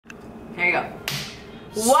There you go.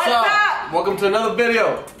 What's up? Welcome to another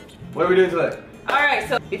video. What are we doing today? Alright,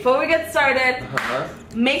 so before we get started,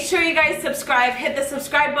 make sure you guys subscribe. Hit the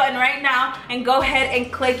subscribe button right now and go ahead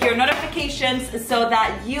and click your notifications so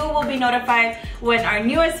that you will be notified when our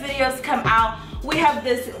newest videos come out. We have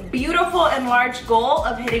this beautiful and large goal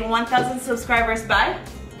of hitting 1,000 subscribers by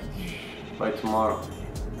tomorrow.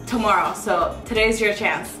 Tomorrow, so today's your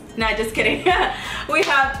chance. Nah, just kidding. We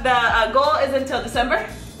have the goal is until December.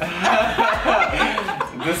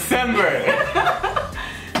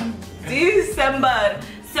 December.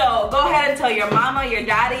 So go ahead and tell your mama, your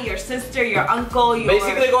daddy, your sister, your uncle,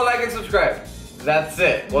 Basically go like and subscribe. That's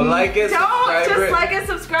it. Go like it, subscribe. Don't just like and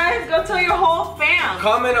subscribe. Go tell your whole fam.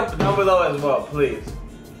 Comment down below as well, please.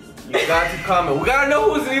 You got to comment. We gotta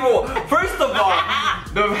know who's evil. First of all,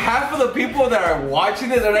 the half of the people that are watching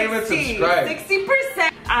this are not even subscribed.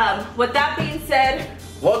 60%. With that being said,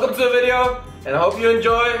 welcome to the video, and I hope you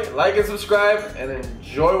enjoy. Like and subscribe, and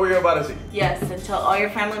enjoy what you're about to see. Yes, and tell all your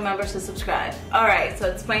family members to subscribe. All right, so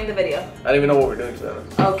explain the video. I don't even know what we're doing today.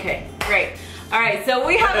 Okay, great. All right, so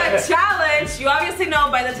we have a challenge. You obviously know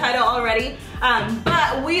by the title already,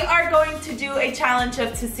 but we are going to do a challenge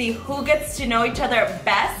to see who gets to know each other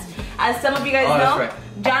best. As some of you guys know, right.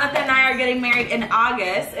 Jonathan and I are getting married in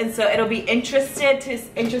August, and so it'll be interesting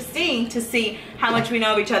to see how much we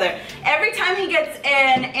know of each other. Every time he gets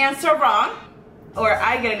an answer wrong, or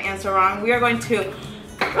I get an answer wrong, we're gonna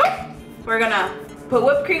put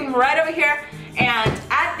whipped cream right over here, and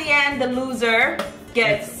at the end, the loser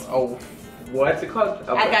gets what's it called?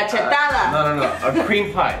 A cachetada. No. A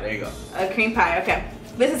cream pie. There you go. A cream pie. Okay.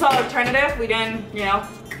 This is all alternative. We didn't,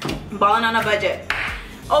 balling on a budget.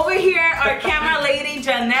 Over here, our camera lady,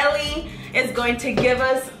 Janelli, is going to give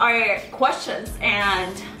us our questions,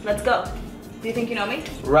 and let's go. Do you think you know me?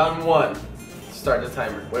 Round 1. Start the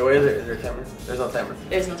timer. Wait, is there a timer? There's no timer.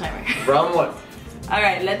 There's no timer. Round 1. All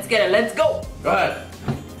right, let's get it. Let's go. Go ahead.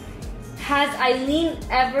 Has Ailyn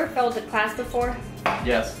ever failed a class before?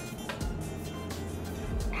 Yes.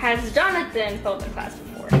 Has Jonathan failed a class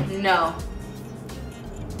before? No.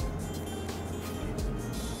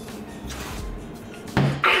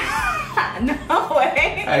 No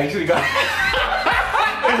way. I actually got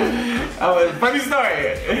funny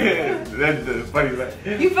story. That's the funny story.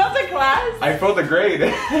 You failed a class? I failed a grade.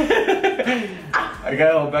 I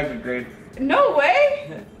got a whole back of grade. No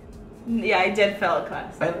way. Yeah, I did fail a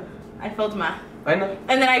class. I know. I failed math. I know.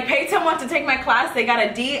 And then I paid someone to take my class. They got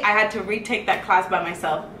a D. I had to retake that class by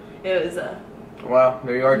myself. It was wow,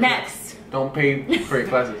 there you are. Next. Don't pay for your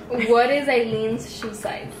classes. What is Ailyn's shoe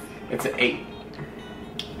size? It's an 8.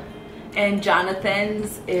 And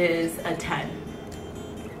Jonathan's is a 10.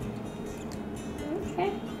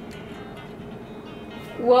 Okay.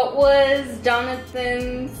 What was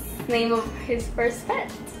Jonathan's name of his first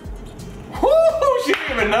pet? Woo! She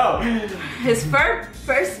didn't even know. His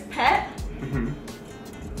first pet?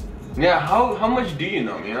 Yeah, how much do you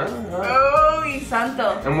know me, huh? Oh, y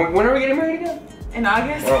santo. And when are we getting married again? In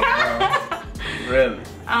August? Oh, really?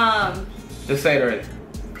 Just say it already.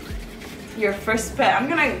 Your first pet. I'm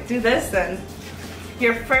gonna do this then.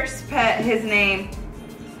 Your first pet, his name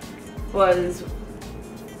was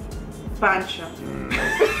Pancho.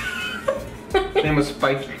 His name was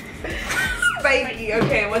Spiky. Spiky.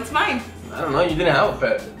 Okay, what's mine? I don't know, you didn't have a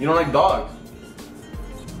pet. You don't like dogs.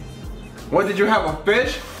 What, did you have a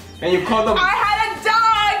fish? And you called him? I had a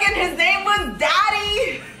dog and his name was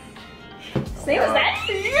Daddy. His name was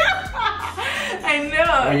Daddy? Yeah. I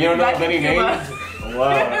know. And you don't know many names?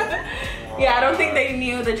 Wow. Yeah, I don't think they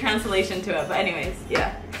knew the translation to it, but anyways,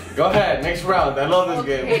 yeah. Go ahead, next round. I love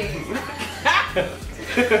this game.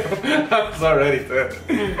 I'm so ready for it.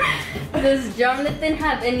 Does Jonathan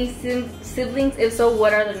have any siblings? If so,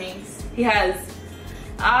 what are the names? He has,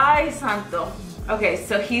 ay santo. Okay,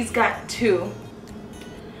 so he's got 2.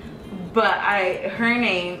 But her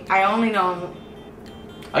name, I only know.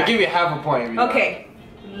 I'll give you half a point. If you know. Okay,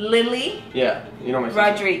 Lily. Yeah, you know my sister.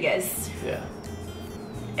 Rodriguez. Yeah.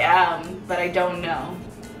 But I don't know.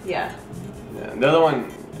 Yeah. Yeah, the other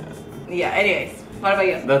one. Yeah, anyways. What about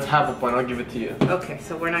you? That's half a point, I'll give it to you. Okay,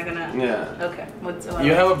 so we're not gonna... Yeah. Okay, what's...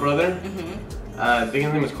 You have a brother? Mm-hmm. I think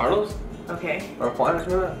his name is Carlos? Okay. Or Juan or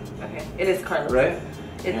something like that? Okay, it is Carlos. Right?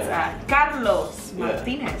 It's Carlos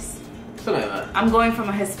Martinez. Something like that. I'm going from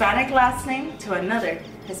a Hispanic last name to another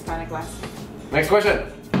Hispanic last name. Next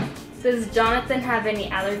question. Does Jonathan have any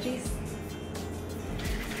allergies?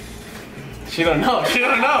 She don't know. She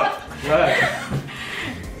don't know. Go ahead.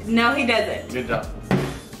 No, he doesn't. Good job.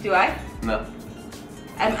 Do I? No.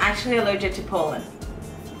 I'm actually allergic to pollen.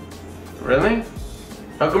 Really?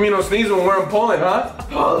 How come you don't sneeze when we're in Poland, huh?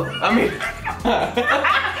 Pollen. I mean...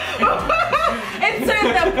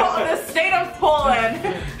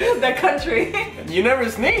 country. You never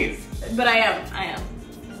sneeze. But I am.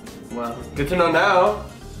 Well, good to know now.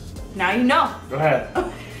 Now you know. Go ahead.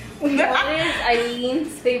 What is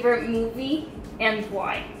Ailyn's favorite movie and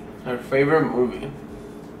why? Her favorite movie.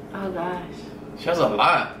 Oh gosh. She has a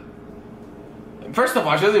lot. First of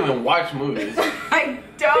all, she doesn't even watch movies. I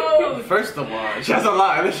don't. First of all, she has a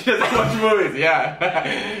lot, and then she doesn't watch movies.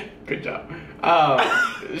 Yeah. Good job.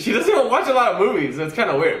 She doesn't even watch a lot of movies. It's kind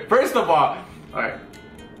of weird. First of all right.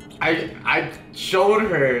 I showed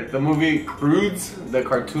her the movie Crudes, the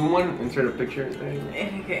cartoon one. Insert a picture.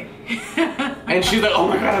 Okay. And she's like, oh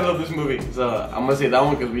my god, I love this movie. So I'm gonna say that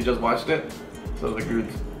one because we just watched it. So the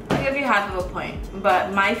Crudes. I'll give you half of a point.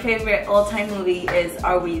 But my favorite all-time movie is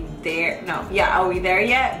Are We There? No, yeah, Are We There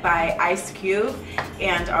Yet? By Ice Cube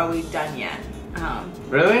and Are We Done Yet?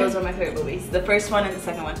 Really? Those are my favorite movies. The first one and the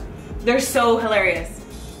second one. They're so hilarious.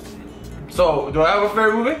 So, do I have a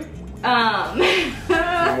favorite movie?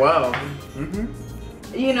 Wow.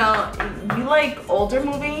 You know, you like older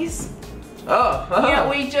movies? Oh. Yeah,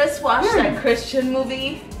 we just watched that Christian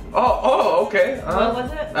movie. Oh, okay. What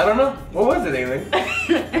was it? I don't know. What was it, Ailyn?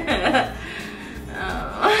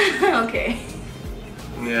 Okay.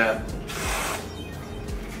 Yeah.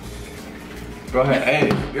 Go ahead.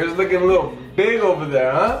 Hey, yours looking a little big over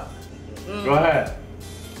there, huh? Go ahead.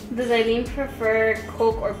 Does Ailyn prefer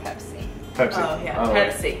Coke or Pepsi? Pepsi. Oh yeah,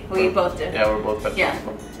 Pepsi. We both did. Yeah, we're both Pepsi. Yeah.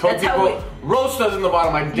 Told That's how people, roast us in the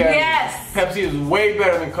bottom, I guess. Yes. Pepsi is way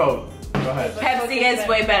better than Coke. Go ahead. Pepsi is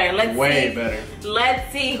way better. Let's way see. better.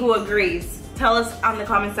 Let's see who agrees. Tell us on the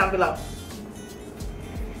comments down below.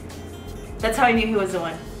 That's how I knew he was the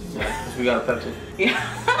one. Yeah, 'cause we got a Pepsi. Yeah.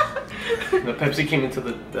 The Pepsi came into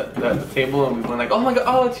the table and we went like, oh my god,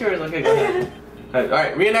 oh, it's yours. Okay, go ahead. All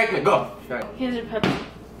right, reenactment, go. All right. Here's your Pepsi.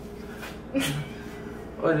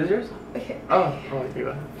 Oh, is this yours? Okay. Oh, okay, go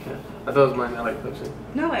ahead. Yeah. I thought it was mine. I like Pepsi.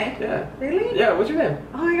 No way. Yeah. Really? Yeah, what's your name?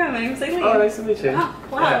 Oh my god, my name's Ailyn. Oh, nice to meet you. Oh,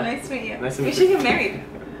 wow, Yeah. nice to meet you. Nice to We meet should you. get married.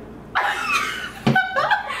 Oh,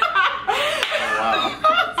 wow.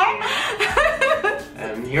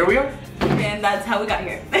 And here we are. And that's how we got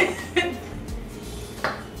here.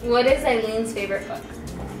 What is Ailyn's favorite book?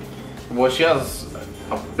 Well, she has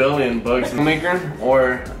a billion books. Maker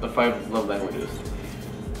or the 5 love languages.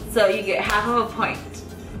 So you get half of a point.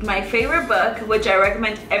 My favorite book, which I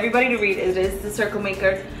recommend everybody to read, it is The Circle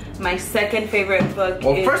Maker. My second favorite book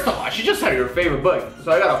Well, is... first of all, she just said your favorite book,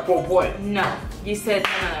 so I got a full point. No, you said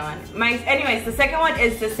another one. Anyways, the second one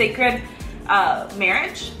is The Sacred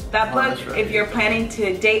Marriage. That book, that's right. if you're planning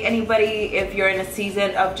to date anybody, if you're in a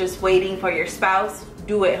season of just waiting for your spouse,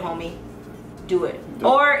 do it, homie. Do it.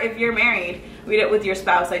 Or if you're married, read it with your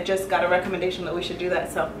spouse. I just got a recommendation that we should do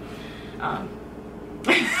that, so...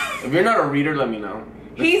 If you're not a reader, let me know.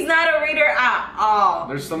 He's not a reader at all.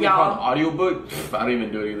 There's something called audiobook. I don't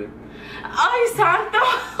even do it either. Ay, santo.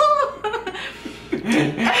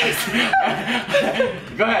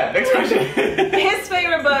 Go ahead, next question. His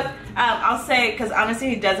favorite book, I'll say, because honestly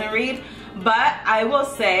he doesn't read, but I will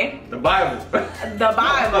say The Bible. the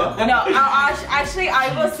Bible. No, actually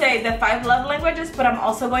I will say the 5 love languages, but I'm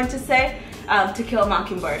also going to say To Kill a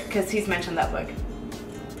Mockingbird, because he's mentioned that book.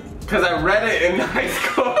 Because I read it in high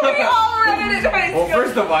school. We all read it in high school. Well,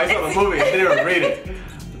 first of all, I saw the movie. I didn't even read it.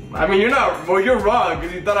 I mean, you're wrong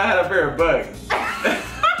because you thought I had a favorite book.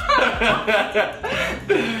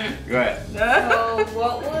 Go ahead. So,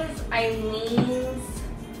 what was Ailyn's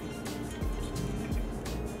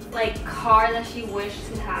car that she wished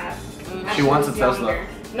to have? When She wants was a Tesla. younger?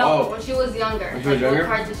 No, Oh. when she was younger. When she was younger?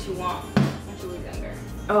 What car did she want when she was younger?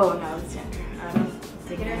 Oh, no, it's younger. I don't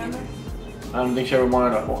think You I remember? I don't think she ever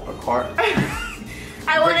wanted a car.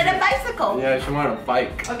 I wanted a bicycle. Yeah, she wanted a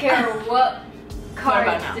bike. Okay, or what car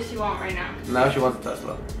about now? does she want right now? Now she wants a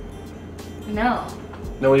Tesla. No.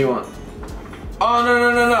 Then what do you want? Oh,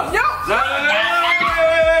 no. No.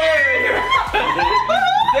 Wait.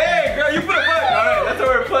 Dang, girl, you put a button. Alright, that's how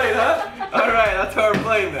we're playing, huh? Alright, that's how we're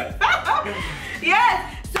playing then.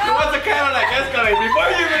 Yes. So. It was a kind of like escalate before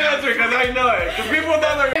you even answer because I know it. Because people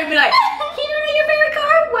down there I'd be like, You don't know your favorite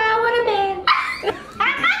car? Well, what a man.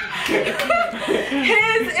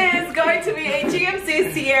 his is going to be a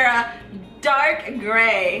GMC Sierra dark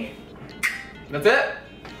gray. That's it?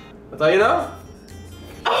 That's all you know?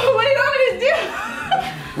 Oh, what do you want me to do?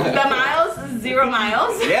 The miles, 0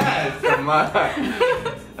 miles. Yes, come on. I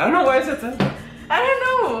don't know why I said Tesla. I don't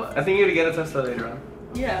know. I think you're gonna get a Tesla later on.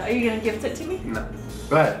 Yeah, are you gonna gift it to me? No.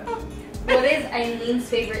 Go ahead. What is Ailyn's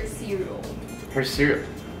favorite cereal? Her cereal.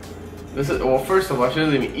 Well, first of all, she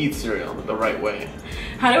doesn't even eat cereal the right way.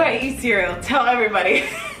 How do I eat cereal? Tell everybody.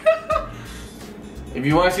 If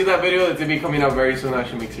you want to see that video, it's gonna be coming out very soon. I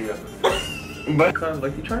should make cereal. But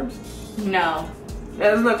Lucky Charms. No.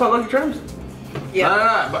 Yeah, isn't that called Lucky Charms? Yeah.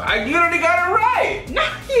 No, but I literally got it right. No,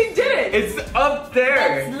 you didn't. It's up there.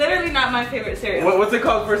 That's literally not my favorite cereal. What's it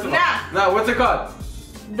called first of all? Nah. No, what's it called?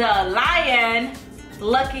 The Lion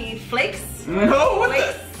Lucky Flakes. No, what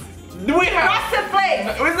Flakes. the? Do we have Frosted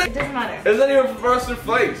Flakes. It doesn't matter. It's not even Frosted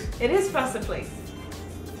Flakes. It is Frosted Flakes.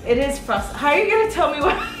 It is Frosted. How are you gonna tell me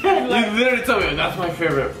what I like? You literally told me that's my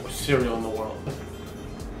favorite cereal in the world.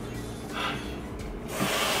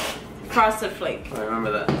 Frosted Flake. I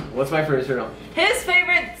remember that. What's my favorite cereal? His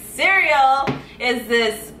favorite cereal is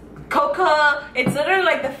this cocoa. It's literally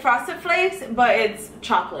like the Frosted Flakes, but it's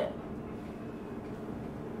chocolate.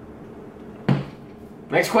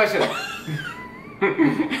 Next question.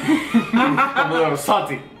 I'm a little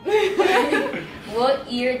salty.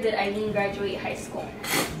 What year did Ailyn graduate high school?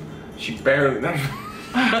 She barely.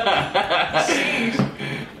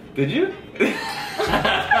 Did you?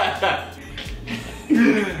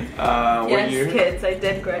 What Yes, year? kids, I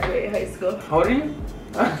did graduate high school. How old are you?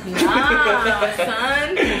 Nah,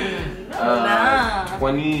 son. Nah.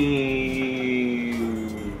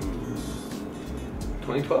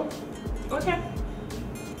 2012? Okay.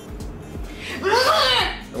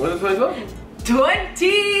 Was it 2012?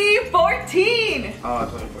 2014. Oh,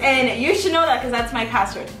 2014. And you should know that because that's my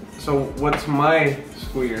password. So what's my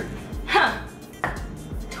school year? Huh.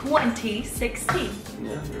 2016.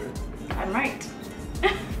 Yeah, you're right. I'm right.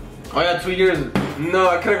 Oh yeah, 2 years. No,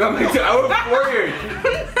 I could have gone back to. I was 4 years.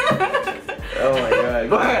 Oh my god.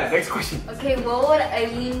 Go ahead. Next question. Okay, what would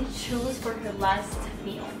Ailyn choose for her last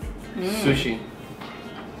meal? Sushi.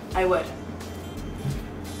 I would.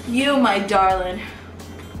 You, my darling,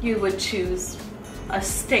 you would choose a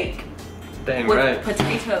steak Damn with right.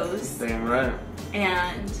 potatoes Damn right.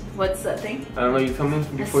 and what's that thing? I don't know. You tell me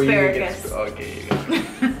before Asparagus. you get. Okay. You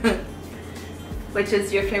go. Which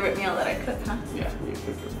is your favorite meal that I cook, huh? Yeah, you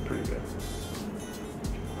cooked it pretty good.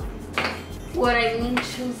 Would Ailyn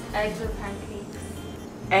choose eggs or pancakes?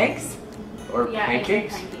 Eggs? Or Yeah,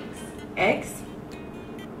 pancakes. eggs or pancakes. Eggs?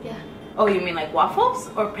 Yeah. Oh, you mean like waffles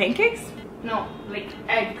or pancakes? No, like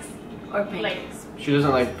eggs. Or pancakes? She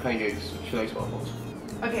doesn't like pancakes. She likes waffles.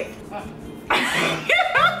 Okay.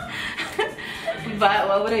 But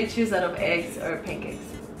what would I choose out of eggs or pancakes?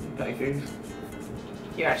 Pancakes.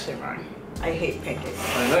 You're actually wrong. I hate pancakes.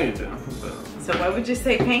 I know you do. But... So why would you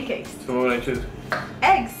say pancakes? So what would I choose?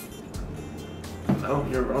 Eggs. No,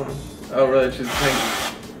 you're wrong. I would rather choose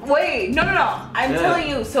pancakes. Wait, no. I'm telling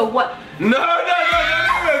you, so what? No, don't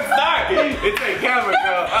even start. It's a camera,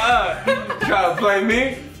 girl. Try to play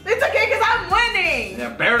me? It's okay because I'm winning.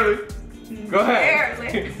 Yeah, barely. Go ahead.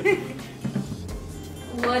 Barely.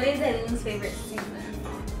 What is Ailyn's favorite season?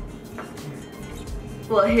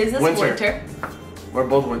 Well, his is winter. We're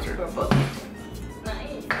both winter. We're both winter.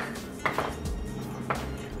 Nice.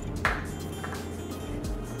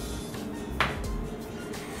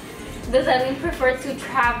 Does Ailyn prefer to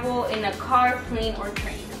travel in a car, plane, or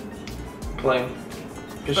train? Plane.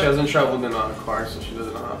 Because she hasn't traveled in a car, so she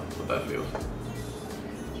doesn't know what that feels.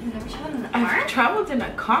 You've never traveled in a I've car? traveled in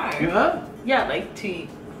a car. You have? Yeah, like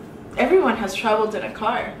everyone has traveled in a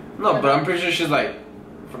car. No, but I'm pretty sure she's like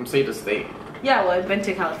from state to state. Yeah, well, I've been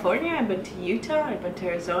to California, I've been to Utah, I've been to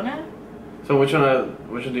Arizona. So which one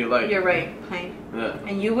do you like? You're right, plane. Yeah.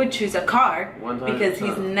 And you would choose a car 100%. because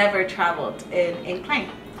he's never traveled in plane.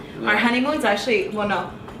 Yeah. Our honeymoon's actually, well,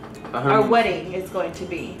 no, our wedding is going to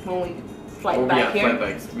be when we fly back here. Yeah, flight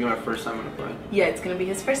back. It's gonna be my first time on a plane. Yeah, it's gonna be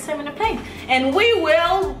his first time in a plane, and we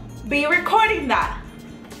will be recording that.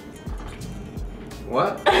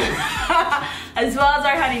 What? As well as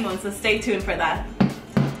our honeymoon, so stay tuned for that.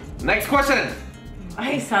 Next question.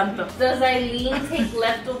 Ay, santo. Does Ailyn take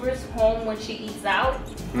leftovers home when she eats out?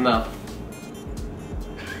 No.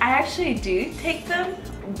 I actually do take them,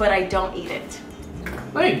 but I don't eat it.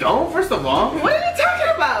 No, you don't. First of all. What are you talking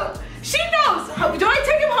about? She knows. Do I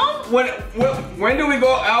take him home? When do we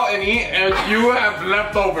go out and eat and you have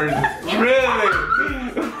leftovers? Really?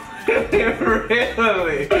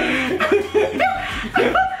 Really?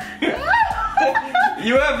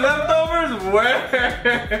 You have leftovers? Where?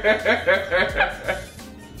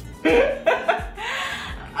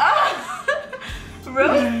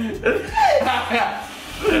 Really?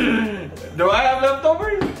 Do I have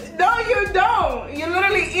leftovers? No, you don't. You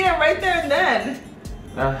literally eat it right there and then.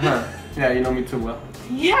 Uh-huh. Yeah, you know me too well.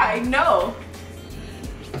 Yeah, I know.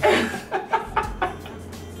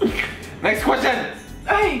 Next question.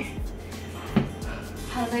 Ay.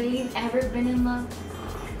 Has Ailyn ever been in love?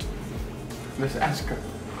 Let's ask her.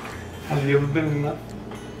 Have you ever been in love?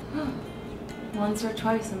 Once or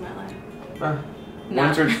twice in my life.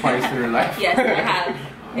 Once or twice in your life? Yes, I have.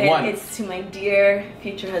 One. It's to my dear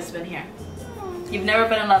future husband here. You've never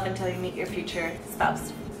been in love until you meet your future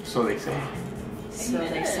spouse. So they say. So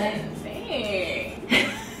they say.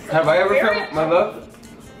 Have I ever felt my love?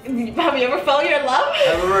 Have you ever felt your love?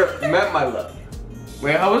 Have I ever met my love?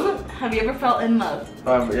 Wait, how was it? Have you ever felt in love?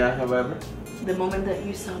 Yeah, have I ever? The moment that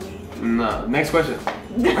you saw me. No. Next question.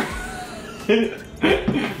 Next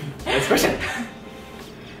question.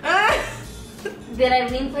 Did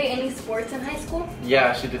Ailyn play any sports in high school?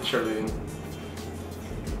 Yeah, she did cheerleading.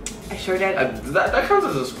 I sure did. That counts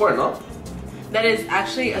as a sport, no? That is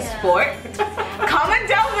actually a sport. Comment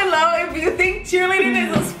down below if you think cheerleading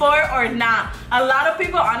is a sport or not. A lot of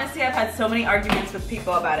people, honestly, I've had so many arguments with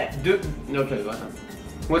people about it. Okay, go ahead.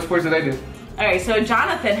 What sports did I do? Alright, so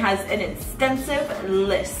Jonathan has an extensive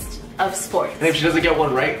list of sports. And if she doesn't get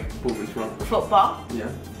one right, boom, it's wrong. Football.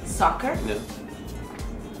 Yeah. Soccer. Yeah.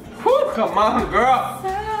 Whew, come on, girl.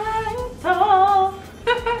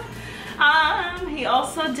 He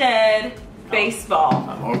also did baseball.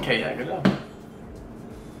 Okay, yeah, good job.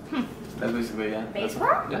 That's basically, yeah.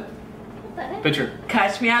 Baseball? Yeah. Pitcher.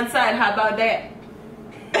 Catch me outside, how about that?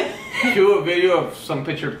 Do a video of some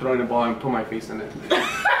pitcher throwing the ball and put my face in it.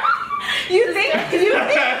 You think?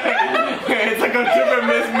 It's like a different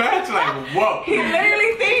mismatch, like, whoa. He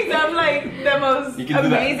literally thinks I'm like the most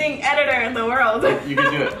amazing editor in the world. You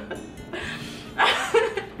can do it.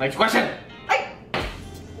 Next question.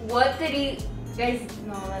 What did he... Guys,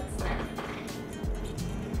 no, that's not...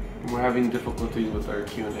 We're having difficulties with our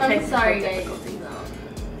Q&A. I'm sorry, guys.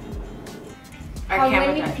 How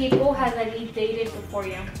many people has Ailyn dated before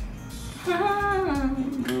you?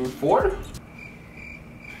 4?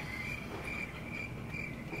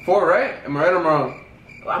 4, right? Am I right or am I wrong?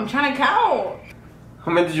 I'm trying to count.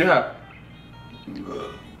 How many did you have?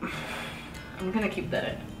 I'm gonna keep that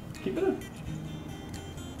in. Keep it in.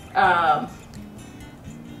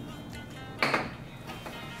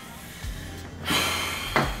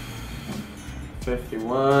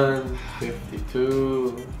 51,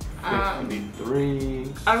 52, 53.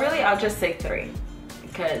 I'll just say 3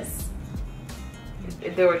 because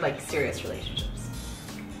they were like serious relationships.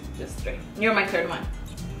 Just 3. You're my 3rd one.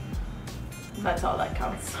 That's all that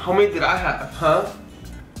counts. How many did I have, huh?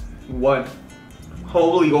 1.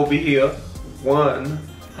 Holy over here. 1.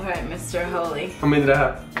 Alright, Mr. Holy. How many did I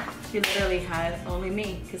have? You literally had only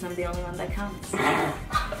me because I'm the only one that counts.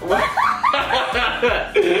 What?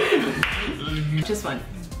 Just 1.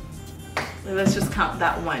 Let's just count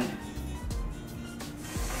that 1.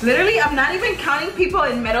 Literally, I'm not even counting people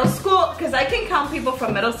in middle school because I can count people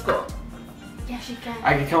from middle school. Yeah, she can.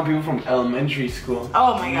 I can count people from elementary school.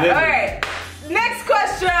 Oh my god. Alright. Next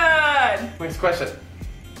question! Next question.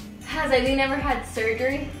 Has Ailyn ever had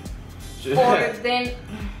surgery?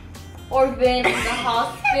 Or been in the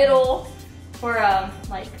hospital for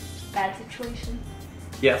like bad situation?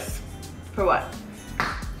 Yes. For what?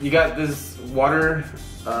 You got this water,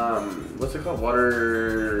 what's it called?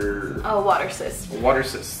 Water... Oh, water cyst. Water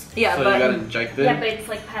cyst. Yeah, so but... you got injected. Yeah, but it's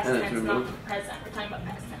like past and tense, not present. We're talking about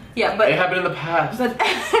past tense. Yeah, but... It happened in the past. But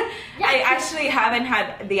I actually haven't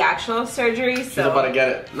had the actual surgery, so... She's about to get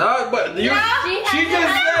it. No, but you... She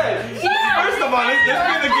just said... First of all, let's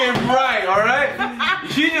get the game right, alright?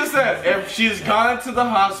 She just said if she's gone to the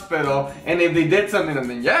hospital and if they did something,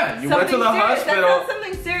 then yeah, you went to the hospital. That's not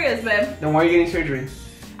something serious, babe. Then why are you getting surgery?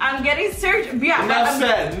 I'm getting surgery. Yeah. Enough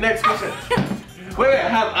said. Next question. Wait,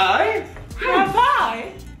 have I? Have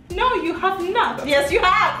I? No, you have not. Yes, you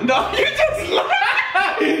have. No, you just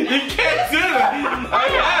lied. You can't do that. I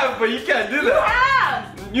have, but you can't do that. You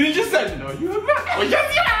have. You just said no, you have not. Well,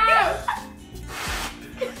 yes, you have.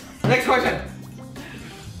 Next question.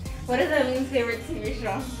 What is Ailyn's favorite TV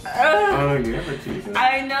show? Oh, you have a TV show?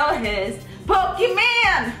 I know his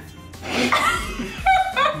Pokemon.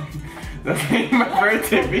 That's not my favorite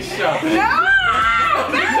TV show. No!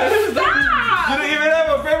 Stop! You don't even have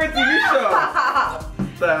a favorite TV show.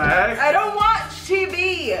 What the heck? I don't watch TV.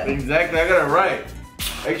 Exactly, I got it right.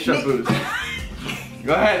 Extra boost.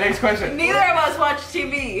 Go ahead, next question. Neither of us watch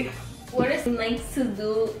TV. What does she likes to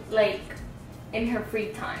do, like, in her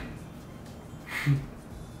free time?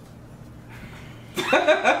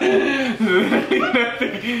 Edit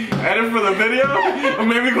for the video, or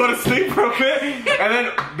maybe go to sleep for a bit, and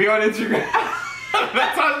then be on Instagram.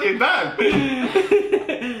 That's all you've done.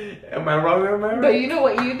 Am I wrong? Am I right? But you know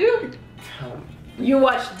what you do? You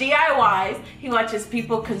watch DIYs, he watches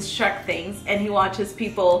people construct things, and he watches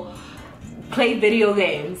people play video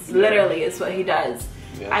games. Literally is what he does.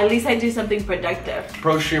 Yeah. At least I do something productive.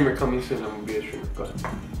 Pro streamer coming soon, I'm gonna be a streamer. Go ahead.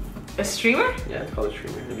 A streamer? Yeah, it's called a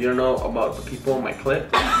streamer. If you don't know about the people in my clip.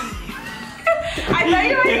 I thought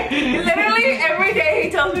you were literally every day he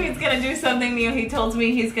tells me he's gonna do something new. He told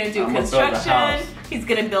me he's gonna do construction. He's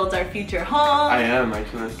gonna build our future home. I am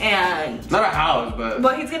actually. And not a house, but.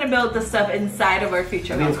 But he's gonna build the stuff inside of our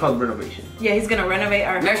future home. I think it's called renovation. Yeah, he's gonna renovate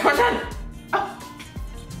our Next question! Oh.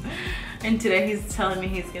 And today he's telling me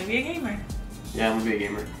he's gonna be a gamer. Yeah, I'm gonna be a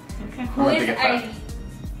gamer. Okay. Who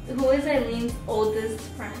is Ailyn's oldest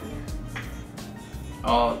friend?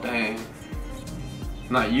 Oh dang.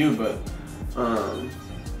 Not you, but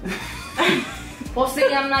Well,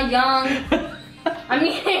 see, I'm not young. I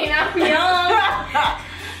mean, I'm young.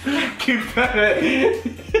 keep that.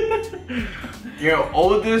 Your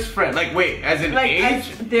oldest friend, like wait, as in like, age,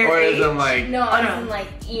 or as in like no, as in like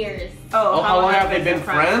years. Oh, how long have they been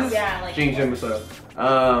friends? Yeah, like.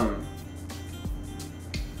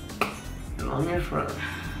 Longest friend.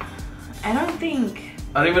 I don't think.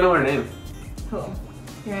 I don't even know her name. Who?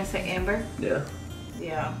 You're gonna say Amber? Yeah.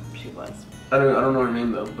 Yeah, she was. I don't know her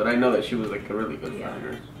name though, but I know that she was like a really good friend of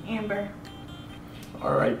hers. Amber.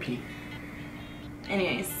 R.I.P.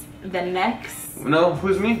 Anyways, the next. No,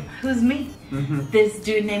 who's me? Who's me? This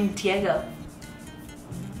dude named Diego.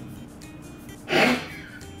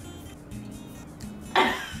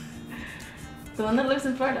 The one that lives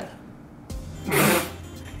in Florida.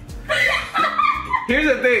 Here's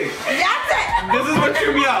the thing. That's it! This is what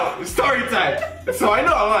threw me out. Story time. So I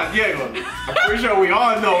know a lot of Diego. I'm pretty sure we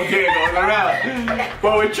all know Diego around.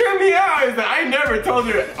 But what threw me out is that I never told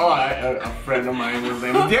her. Oh, a friend of mine was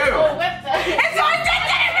named Diego. Oh, what the? And so I did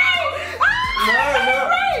that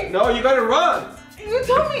right! No, you got it wrong. You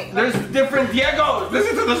told me. There's different Diegos.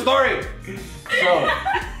 Listen to the story. So,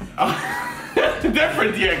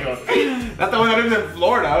 different Diego. Not the one that lives in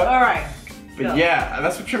Florida. Alright. But yeah,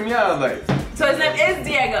 that's what tripped me out. Like, so his name is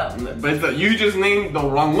Diego. but it's you just named the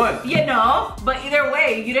wrong one. You know, but either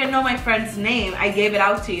way, you didn't know my friend's name. I gave it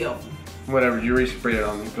out to you. Whatever, you already sprayed it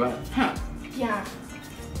on me. Go ahead. Huh. Yeah.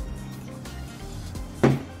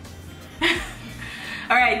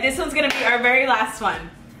 Alright, this one's gonna be our very last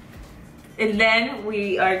one. And then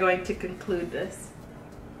we are going to conclude this.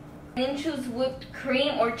 Then choose whipped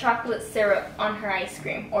cream or chocolate syrup on her ice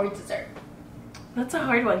cream or dessert. That's a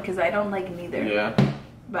hard one because I don't like neither. Yeah.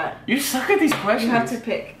 But you suck at these questions. you have to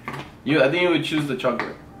pick. I think you would choose the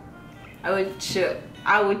chocolate. I would choose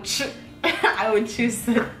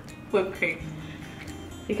the whipped cream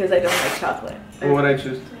because I don't like chocolate. What would I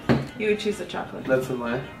choose? You would choose the chocolate. That's a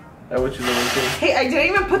lie. I would choose the whipped cream. Hey, I didn't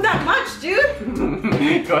even put that much,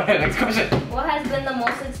 dude. Go ahead, next question. What has been the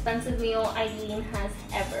most expensive meal Ailyn has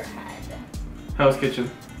ever had? Hell's Kitchen.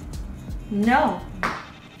 No.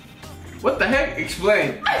 What the heck?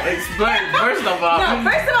 Explain. Explain. First of all. No,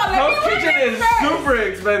 first of all, let me Hell's Kitchen is super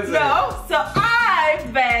expensive. No, so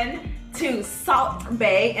I've been to Salt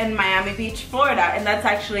Bay in Miami Beach, Florida, and that's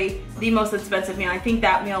actually the most expensive meal. I think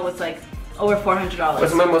that meal was like over $400.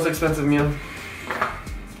 What's my most expensive meal?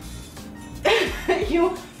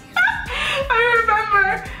 I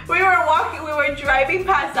remember we were driving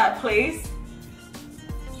past that place.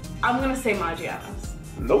 I'm gonna say Maggiano's.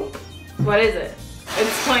 Nope. What is it?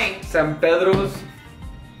 Explain. San Pedro's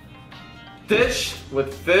dish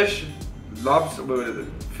with fish, lobster, what is it?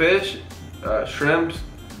 Fish, shrimps,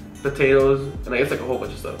 potatoes, and I guess like a whole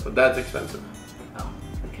bunch of stuff, but that's expensive. Oh,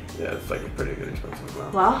 okay. Yeah, it's like a pretty good expensive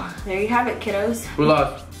amount. Well, there you have it, kiddos. Who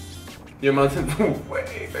lost? Your mountain's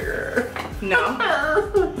way bigger. No.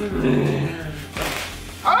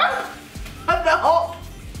 No.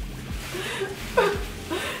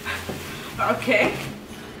 Okay.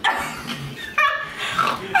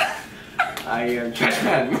 I am trash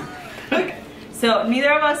man. Okay. So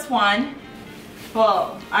neither of us won.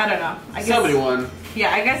 Well, I don't know. I guess Somebody won.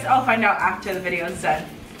 Yeah, I guess I'll find out after the video is done.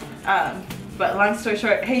 But long story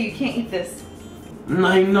short, hey, you can't eat this.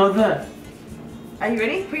 I know that. Are you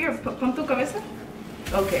ready? Pon tu cabeza.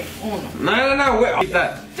 Okay, uno. No, wait. Eat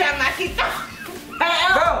that. Chamaquito.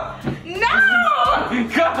 Go! No!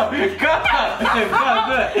 Go! Do it!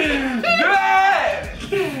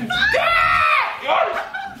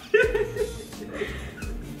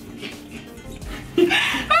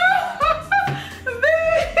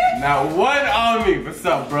 Now one on me. What's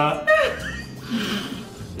up, bruh?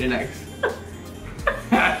 You're next.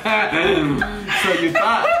 So you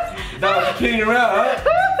thought that was kidding around,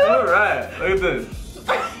 huh? Alright, look at this.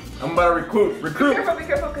 I'm about to recruit. Be careful,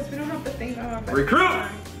 because we don't have the thing on. Recruit!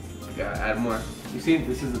 Gotta add more. You see,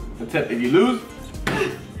 this is the tip. If you lose,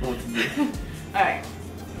 what to do. Alright.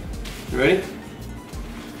 You ready?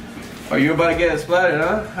 Are you about to get splattered,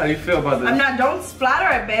 huh? How do you feel about this? Don't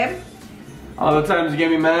splatter it, babe. All the times you get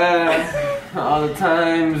me mad. All the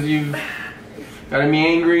times you've gotten me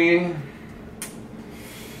angry.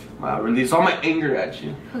 I'll release all my anger at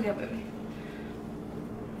you. Okay, baby.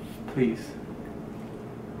 Please.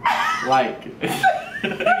 Like.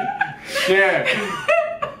 Share.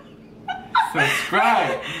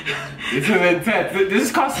 Subscribe. This is intense. This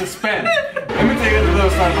is called suspense. Let me tell you a little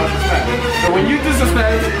something about suspense. So when you do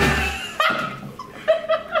suspense,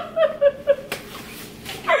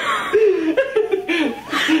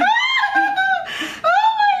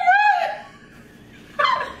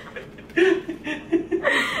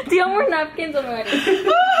 Do you want more napkins already? I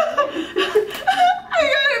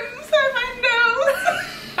gotta inside my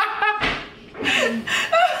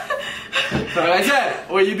nose. so like I said,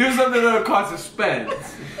 when you do something that'll cause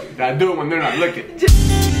suspense, you gotta do it when they're not looking.